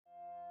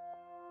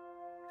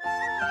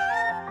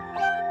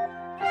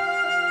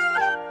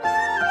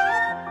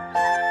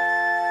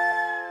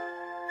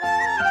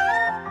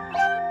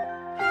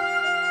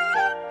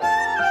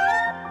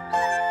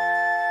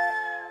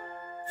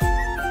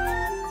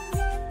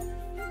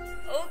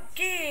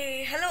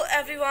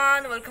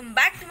everyone, welcome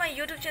back to my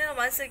YouTube channel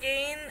once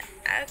again.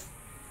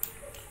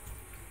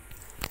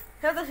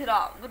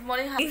 Good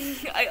morning.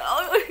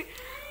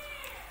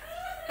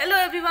 Hello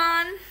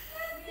everyone.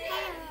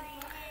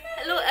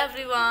 Hello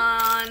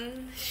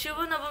everyone.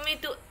 Shubha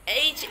Navami to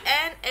each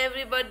and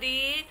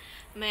everybody.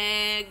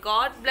 May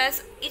God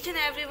bless each and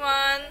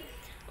everyone.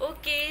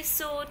 Okay,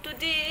 so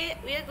today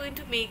we are going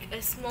to make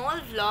a small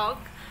vlog,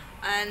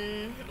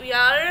 and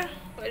where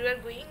we are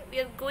going? We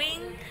are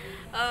going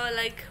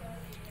like,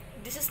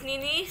 this is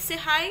Nini. Say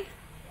hi.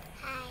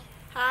 Hi.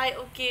 Hi.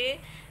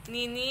 Okay,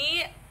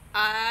 Nini,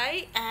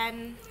 I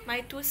and my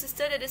two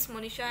sisters, that is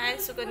Monisha and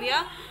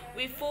Sukanya,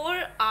 we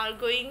four are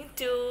going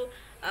to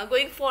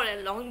going for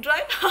a long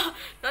drive.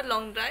 Not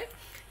long drive,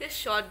 just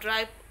short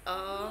drive.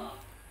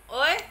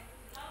 Oi,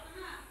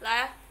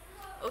 Laya.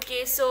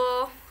 Okay,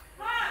 so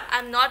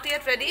I'm not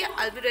yet ready.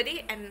 I'll be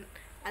ready and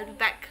I'll be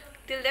back.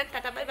 Till then,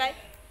 tata, bye bye.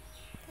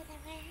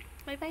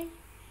 Bye bye.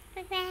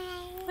 Bye bye.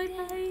 Bye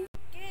bye.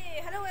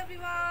 Okay, hello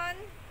everyone.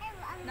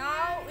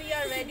 Now we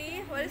are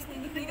ready. Where is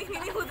Nini?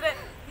 Nini Udre.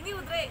 Nini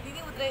Udre.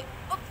 Nini Udre.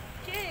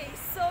 Okay,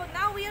 so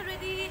now we are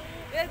ready.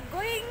 We are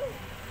going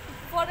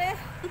for a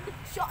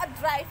short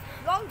drive,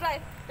 long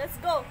drive. Let's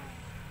go.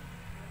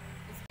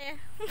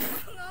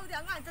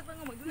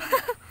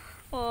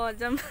 Oh,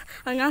 jam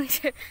angang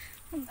che.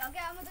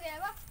 Okay, I'm gonna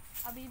go.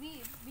 A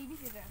baby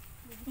sitter.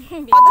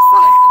 What the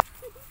fuck?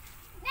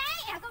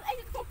 Nay, ako ay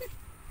ko.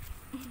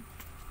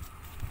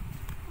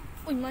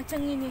 Uy,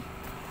 macang ini.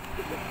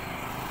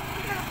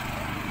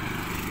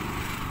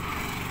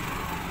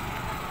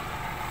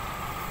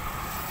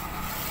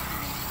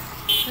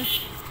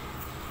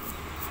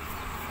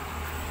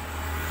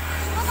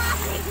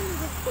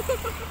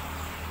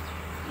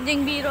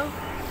 Jeng biro.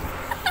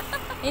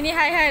 Ini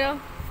hai lo.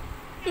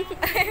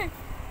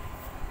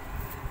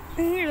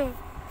 Ini lo.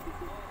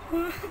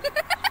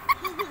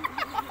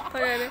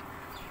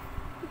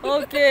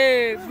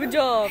 Okay, good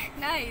job.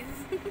 Nice.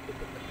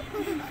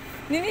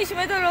 Nini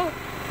siapa tu lo?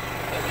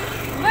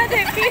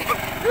 Mana pi?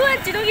 Dua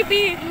cino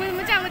pi.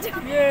 Macam.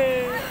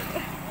 Yeah.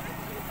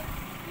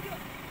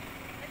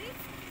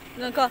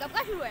 Nangka.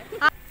 Kapag dulu eh.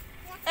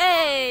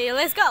 Hey,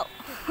 let's go.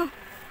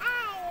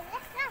 Ay,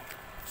 let's go.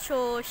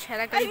 So,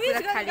 shara kali pura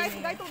khali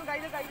nahi.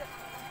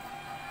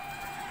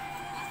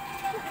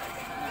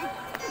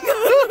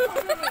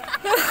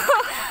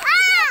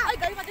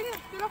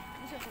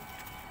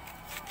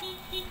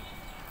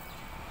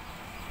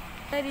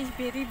 That is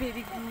very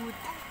good.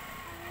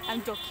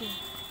 I'm joking.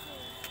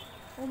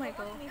 Oh my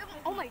god.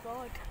 Oh my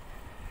god.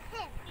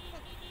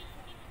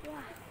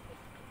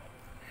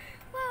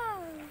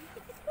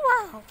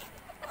 Wow.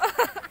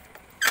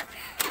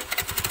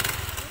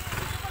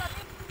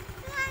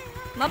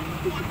 Mắm.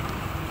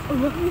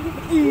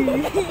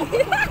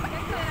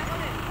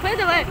 Phải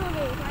rồi.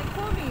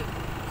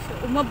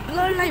 Mà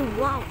blur lại,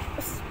 wow.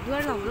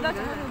 Blur lòng luôn.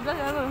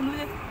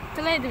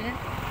 Cái này được.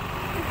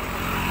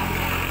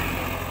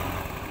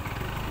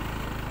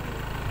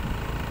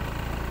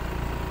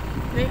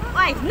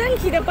 Ôi, nâng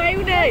khi đã bay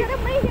đây.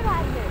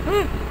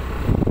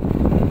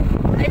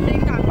 Em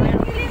lên càng rồi.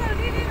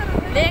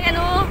 Lên anh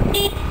ô.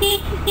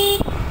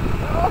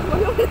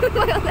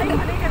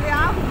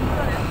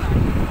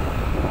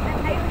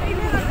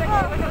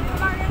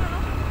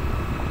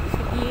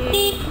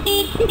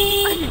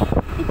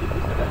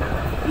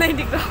 Này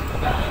địch rồi.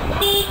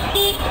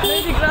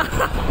 Này địch rồi.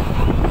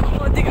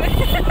 Ồ, địch rồi.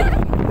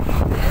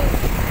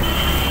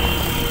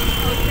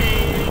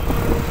 Okay.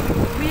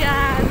 We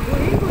are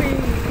going.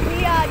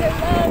 We are the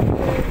love.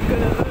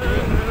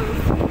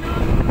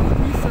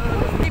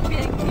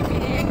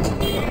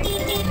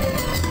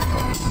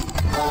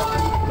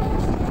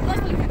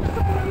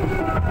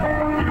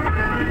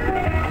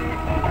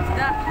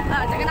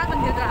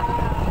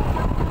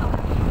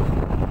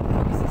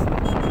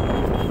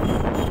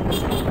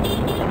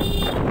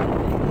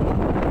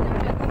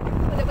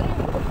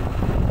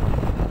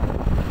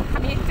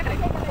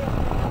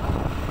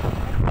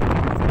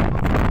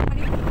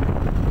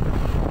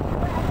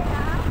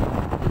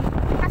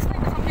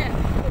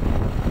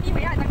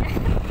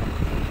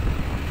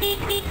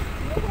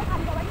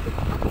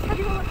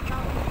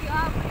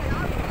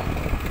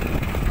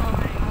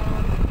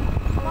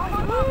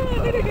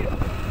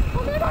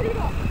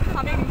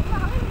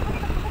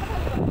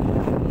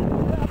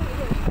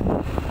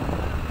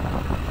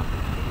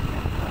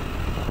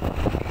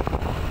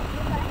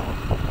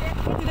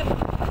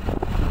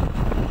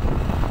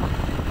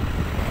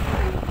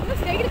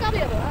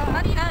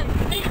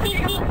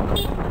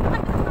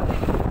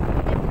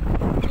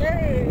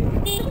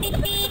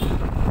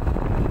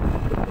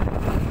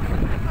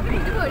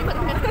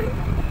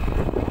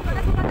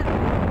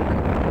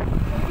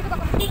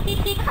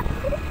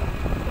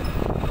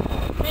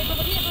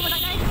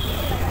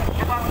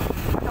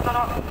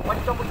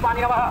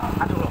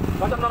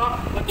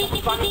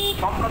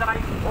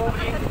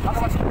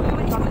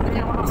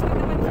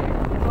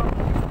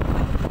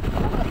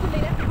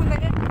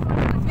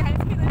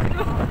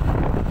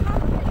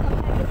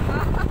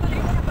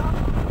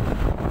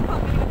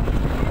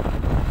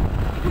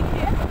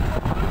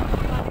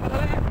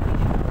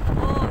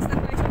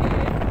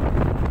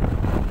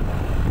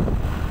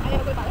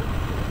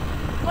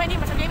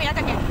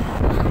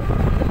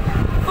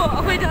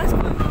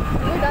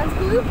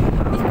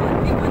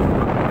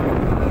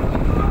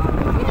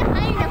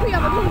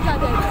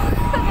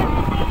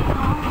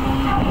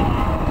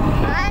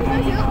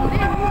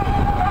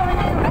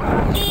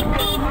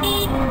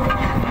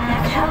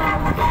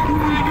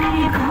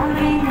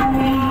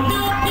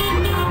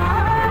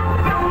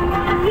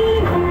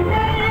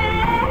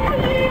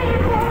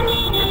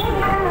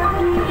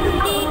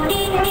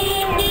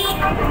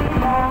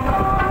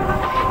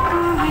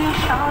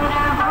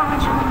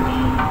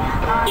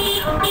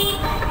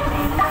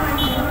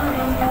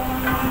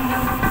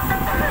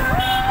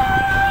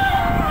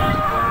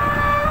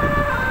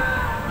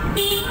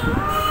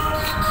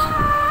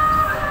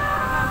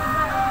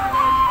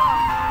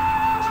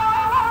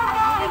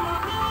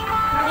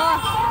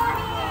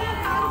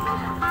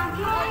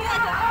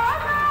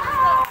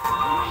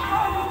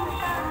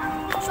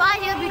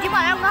 Soalnya beauty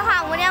parlor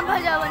mahal, mana yang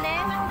baca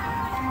mana?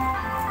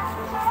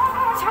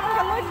 Siapa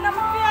kalau ini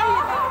nama dia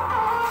itu?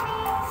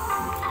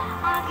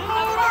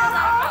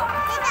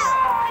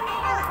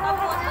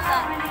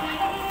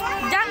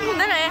 Jangan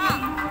guna deh.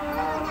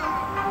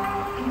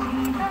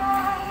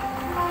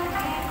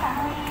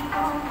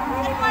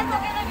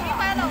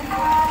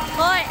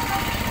 Oi.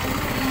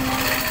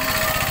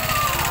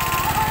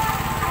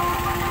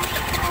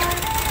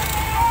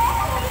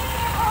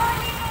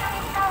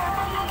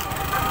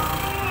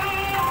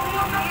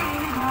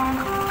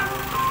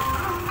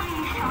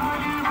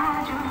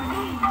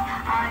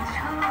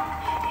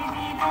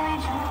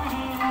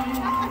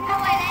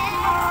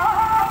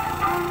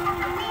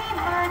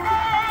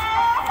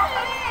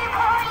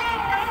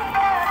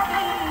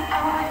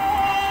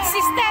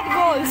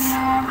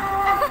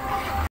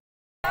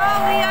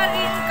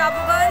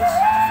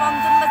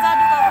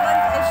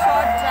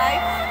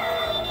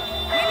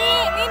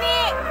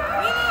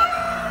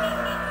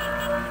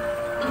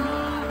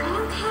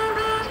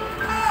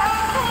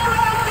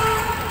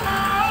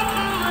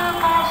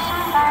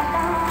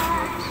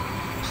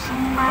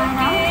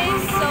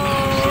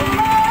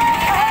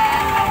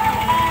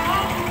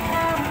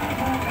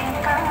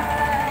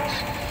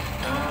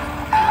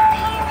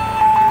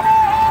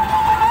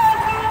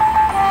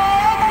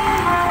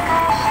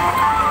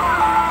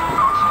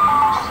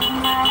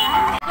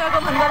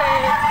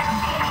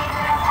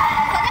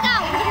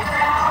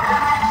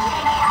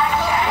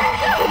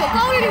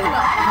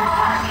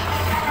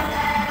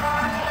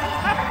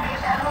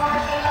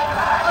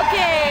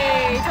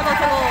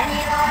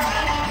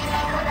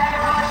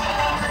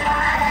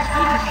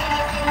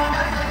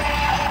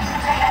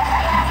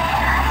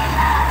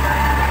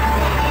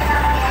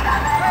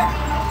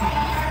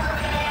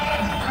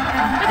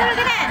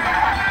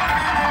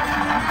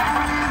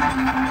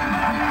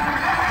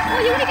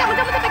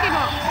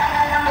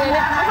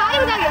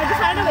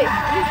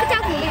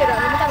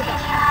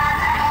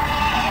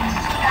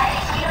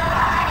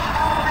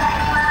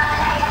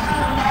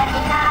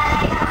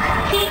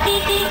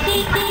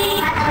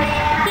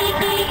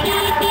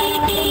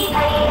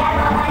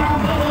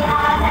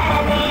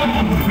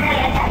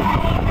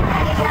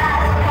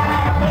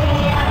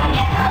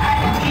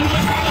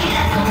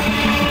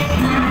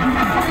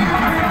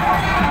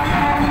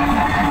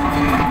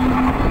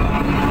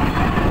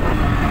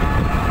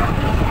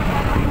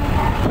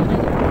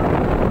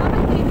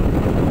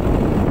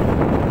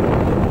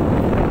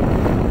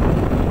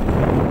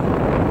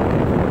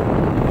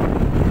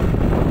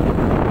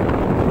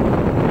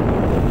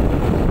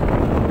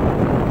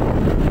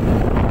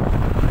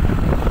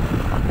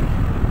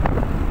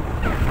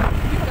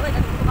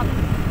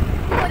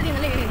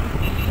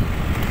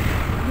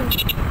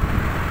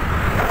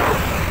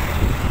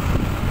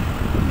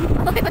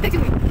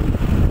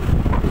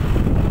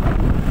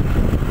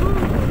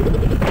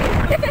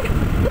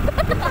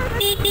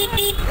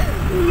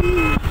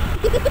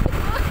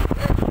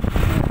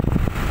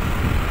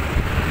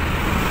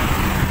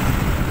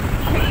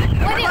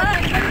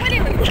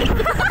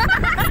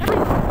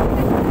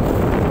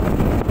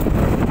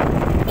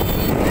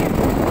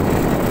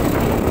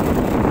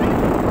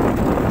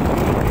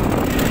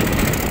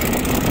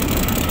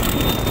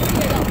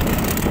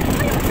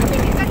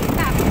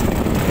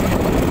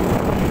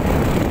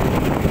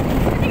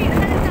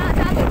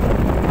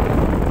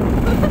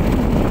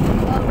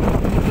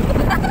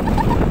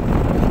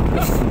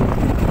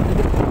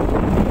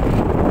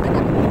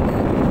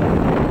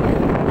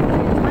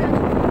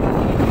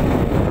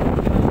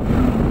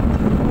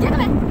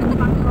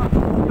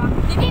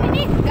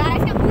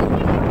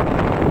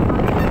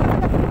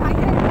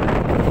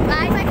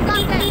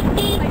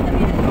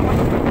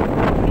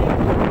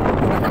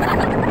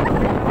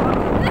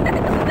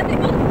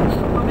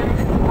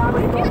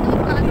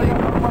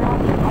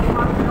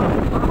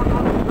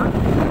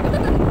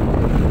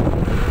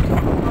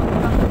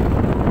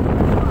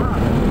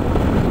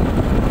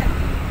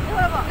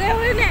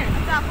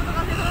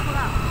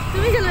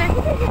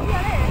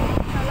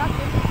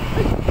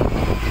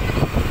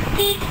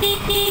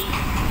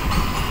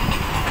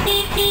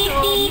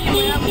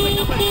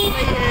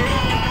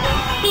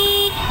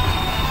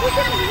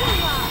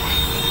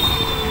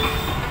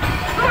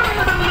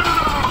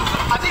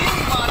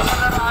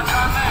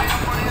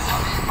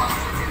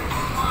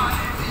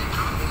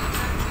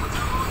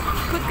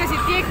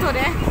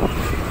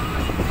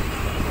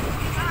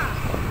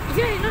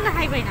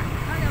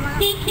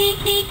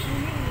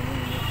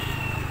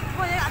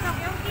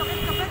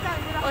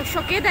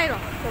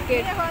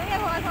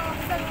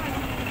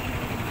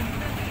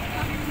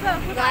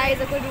 Guys,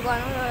 aku juga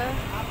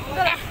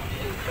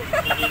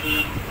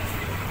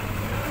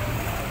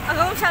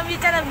Aku sambil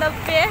cara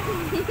berpe.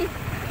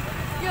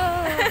 Yo.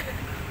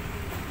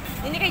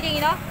 Ini kayak gini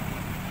loh.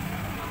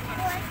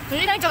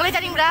 Ini nang coklat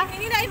cacing bra.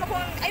 Ini dah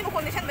ibu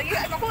condition bagi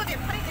ibu aku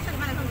foundation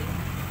mana sambil.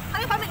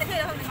 Aku pamit dah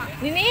dia sambil mak.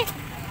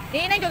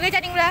 Ini nang coklat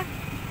cacing bra.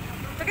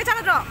 Coklat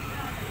cara bro.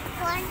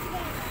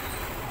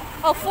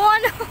 Oh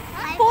phone.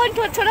 Phone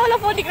छोटा वाला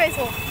phone दिख रहा है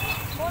इसको.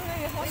 Phone.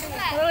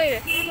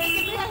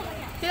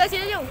 Sila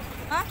jom.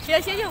 Ha? Sila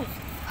jom.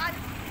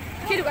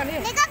 Khi được ăn đi.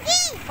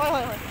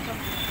 Thôi.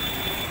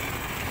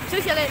 Chưa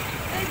chia lên.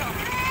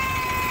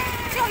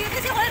 Chưa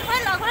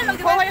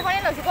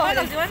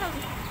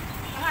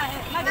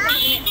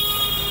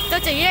cho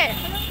chị ấy.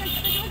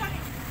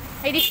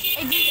 Ai đi.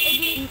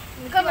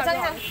 Cơ mà chân.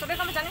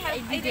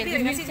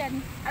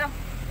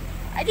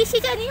 Ai đi xí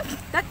chân đi.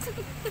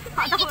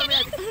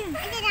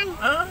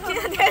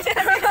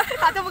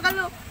 Atau bukan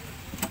lu.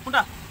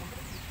 Udah.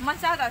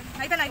 Masa dah.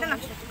 Naik tanah.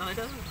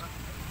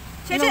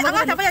 Saya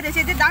angkat apa ya?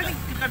 Saya dah.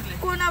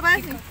 Kuna apa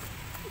sih?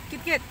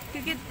 Kit.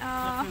 Kit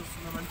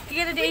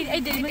ada dari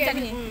milk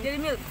ni. Dari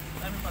milk.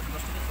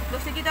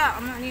 Dosa kita,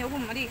 ni aku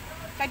mari.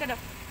 Kait dah.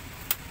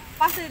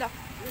 Pas dah.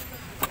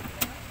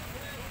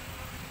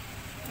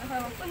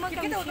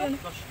 Kita dah.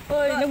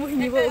 Oi, namu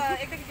ini bo.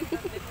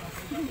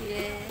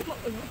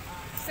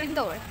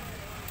 Sindor.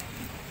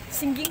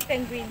 Singing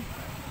penguin.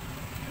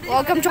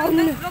 Wah, kamcong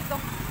ni.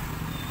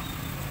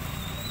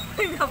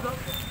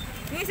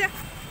 Ni siya.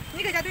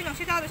 Ni ka jatuh ni,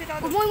 siya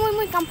jatuh.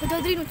 Moi, kam pa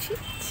jatuh ni chi.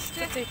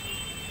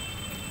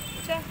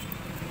 Siya.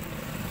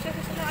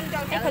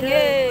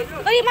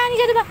 अरे मां नहीं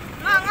जाते बा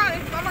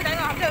मामा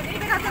जाएगा हम लोग नहीं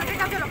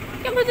चलो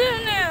क्या बता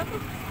रहे हैं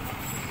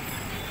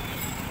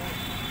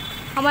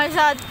हमारे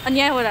साथ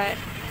अन्याय हो रहा है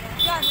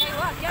क्या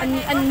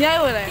अन्याय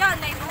हो रहा है क्या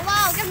नहीं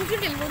वाओ क्या मुझे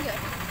दिल बोल गया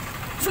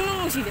सुनो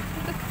मुझे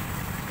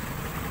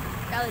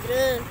क्या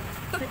उधर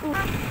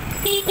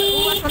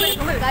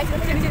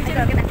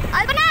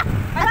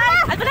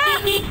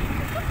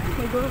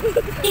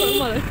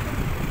अल्पना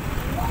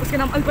उसका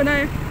नाम अल्पना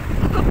है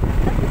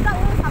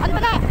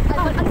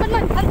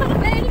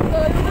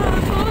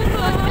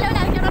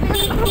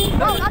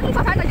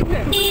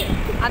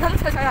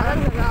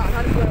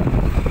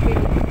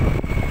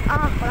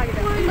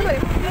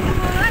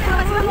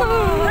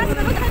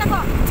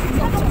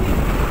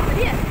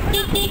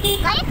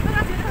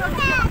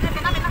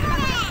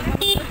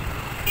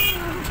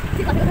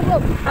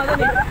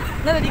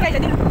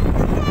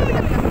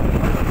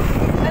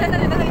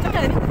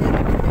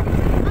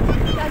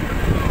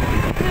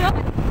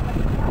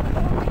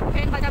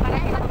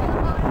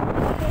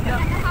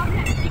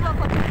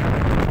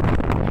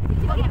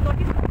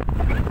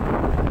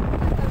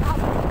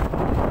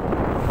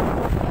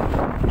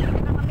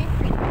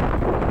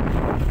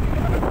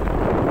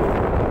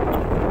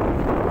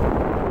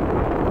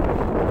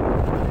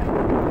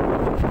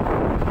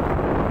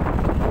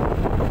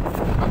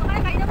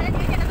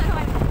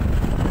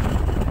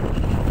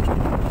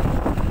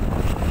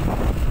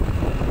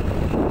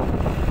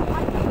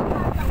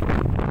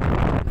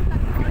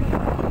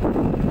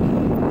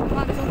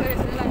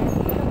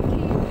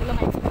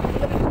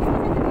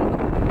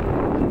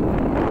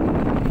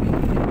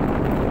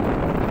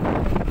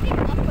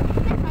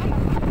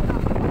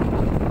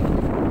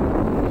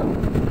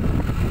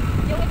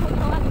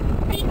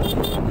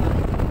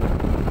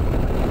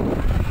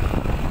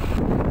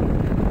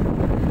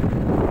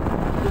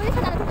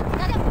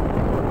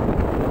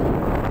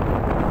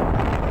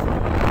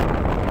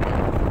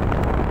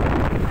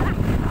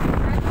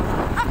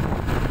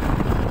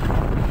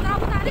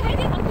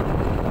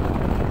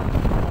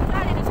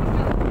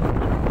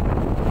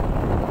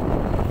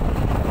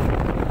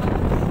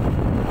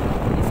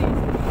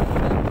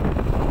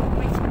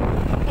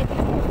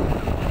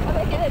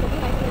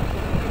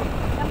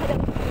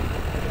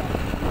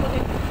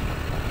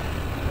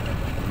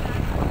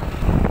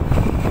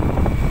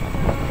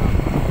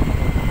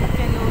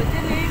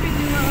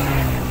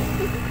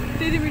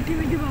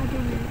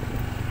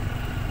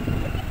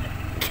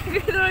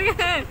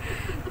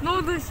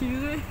너도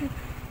싫어.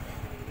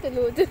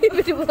 너도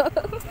이러지 마.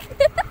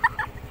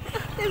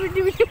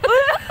 이러지 마.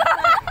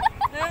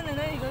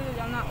 नहीं इधर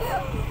जाना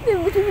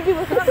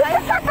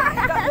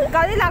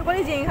गाड़ी लाग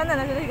पड़ी जी खाना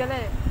ना चले गले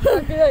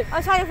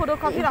अच्छा ये फोटो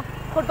काफी ला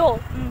फोटो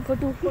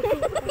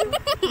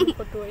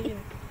ये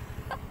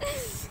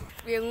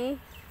बिंग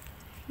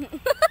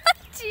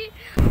ची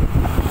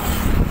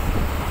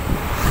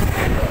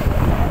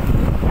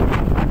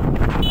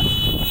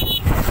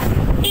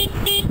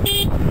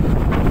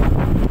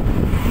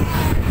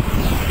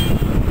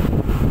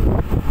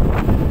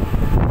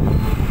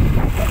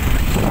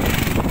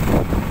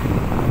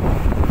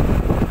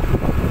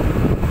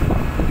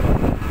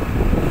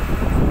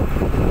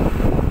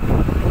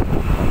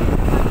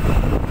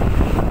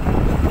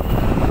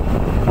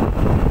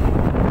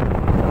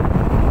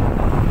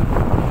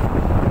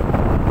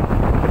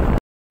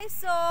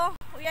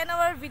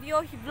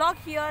video vlog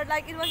here.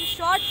 Like it was a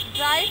short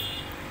drive,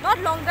 not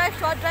long drive,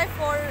 short drive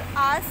for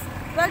us.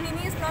 Well,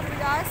 Nini is not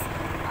with us.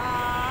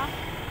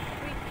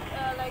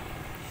 Like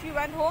she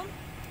went home.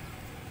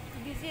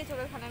 Busy है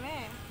छोटा खाने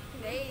में.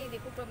 नहीं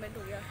देखो comment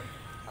हो गया.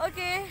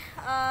 Okay.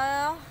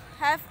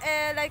 Have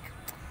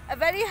a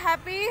very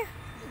happy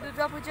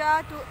Durga Puja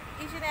to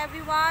each and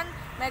everyone.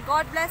 May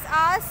God bless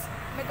us.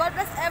 May God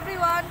bless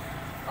everyone.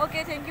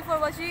 Okay, thank you for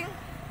watching.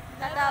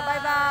 Tata,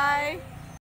 bye bye.